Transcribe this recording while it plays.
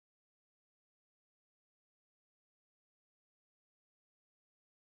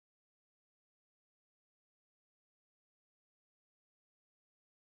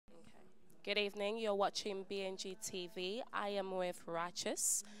Okay. Good evening. You're watching BnGTV. I am with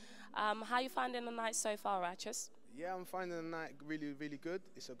Rytchus. How you finding the night so far, Rytchus? Yeah, I'm finding the night really, really good.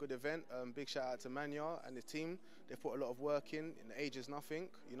 It's a good event. Big shout out to Manya and the team. They've put a lot of work in the age is nothing.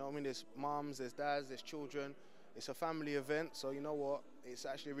 You know what I mean? There's mums, there's dads, there's children. It's a family event, so you know what? It's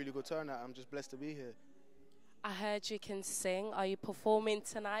actually a really good turnout. I'm just blessed to be here. I heard you can sing. Are you performing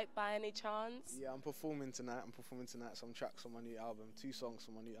tonight by any chance? Yeah, I'm performing tonight. I'm performing tonight some tracks on my new album, 2 songs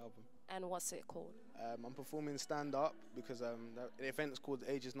from my new album. And what's it called? I'm performing stand-up because the event is called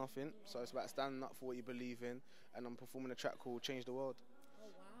Age is Nothing, so it's about standing up for what you believe in, and I'm performing a track called Change the World. Oh,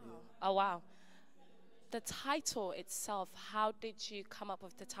 wow. Yeah. Oh, wow. The title itself, how did you come up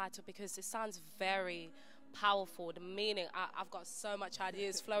with the title? Because it sounds very powerful, the meaning. I've got so much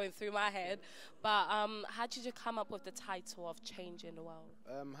ideas flowing through my head, but how did you come up with the title of Changing the World?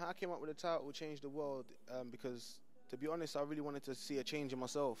 How I came up with the title Change the World, because to be honest, I really wanted to see a change in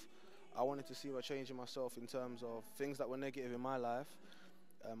myself. I wanted to see a change in myself in terms of things that were negative in my life.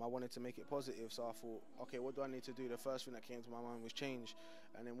 I wanted to make it positive, so I thought, okay, what do I need to do? The first thing that came to my mind was change.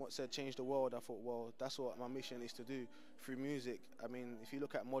 And then what said change the world, I thought, well, that's what my mission is to do through music. I mean, if you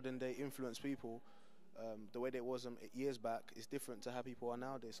look at modern day influenced people, the way that was years back is different to how people are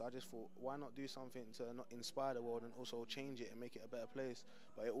nowadays. So I just thought, why not do something to not inspire the world and also change it and make it a better place?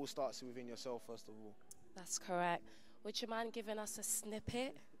 But it all starts within yourself, first of all. That's correct. Would you mind giving us a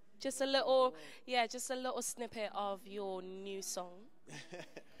snippet? Just a little, yeah, just a little snippet of your new song. Do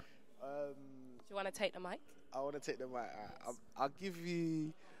you want to take the mic? I want to take the mic. I'll give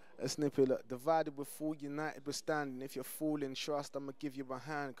you a snippet. Look, divided we're full, united we're standing. If you're full in trust, I'ma give you my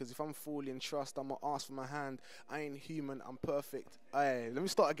hand. Because if I'm full in trust, I'ma ask for my hand. I ain't human, I'm perfect. Aye, let me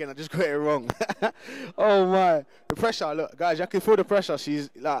start again. I just got it wrong. Oh my, the pressure. Look, guys, you can feel the pressure. She's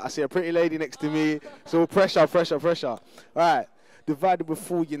like, I see a pretty lady next to me. So pressure, pressure, pressure. All right. Divided we're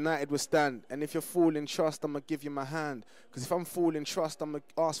full, united we stand. And if you're full in trust, I'ma give you my hand. Because if I'm full in trust, I'ma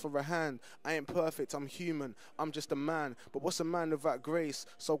ask for a hand. I ain't perfect, I'm human, I'm just a man. But what's a man without grace?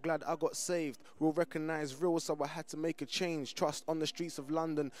 So glad I got saved. Real recognize real, so I had to make a change. Trust on the streets of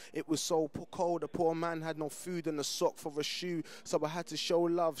London, it was so cold. A poor man had no food and a sock for a shoe. So I had to show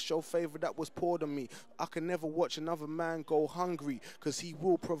love, show favor that was poured on me. I can never watch another man go hungry. Because he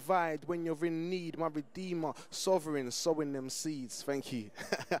will provide when you're in need. My redeemer, sovereign, sowing them seeds. Thank you.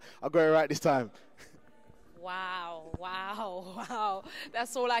 I got it right this time. Wow, wow, wow.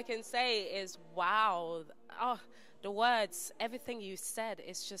 That's all I can say is wow. Oh, the words, everything you said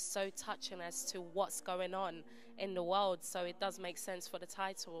is just so touching as to what's going on in the world. So it does make sense for the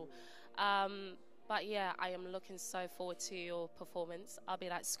title. But yeah, I am looking so forward to your performance. I'll be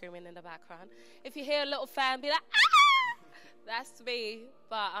like screaming in the background. If you hear a little fan, be like, ah! That's me.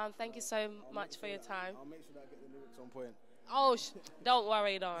 But thank you so much for your time. I'll make sure that I get the lyrics on point. Oh, don't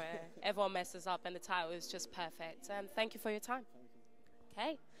worry, don't worry. Everyone messes up and the title is just perfect. And thank you for your time.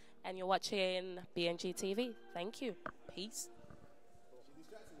 Okay. And you're watching BnGTV. Thank you. Peace.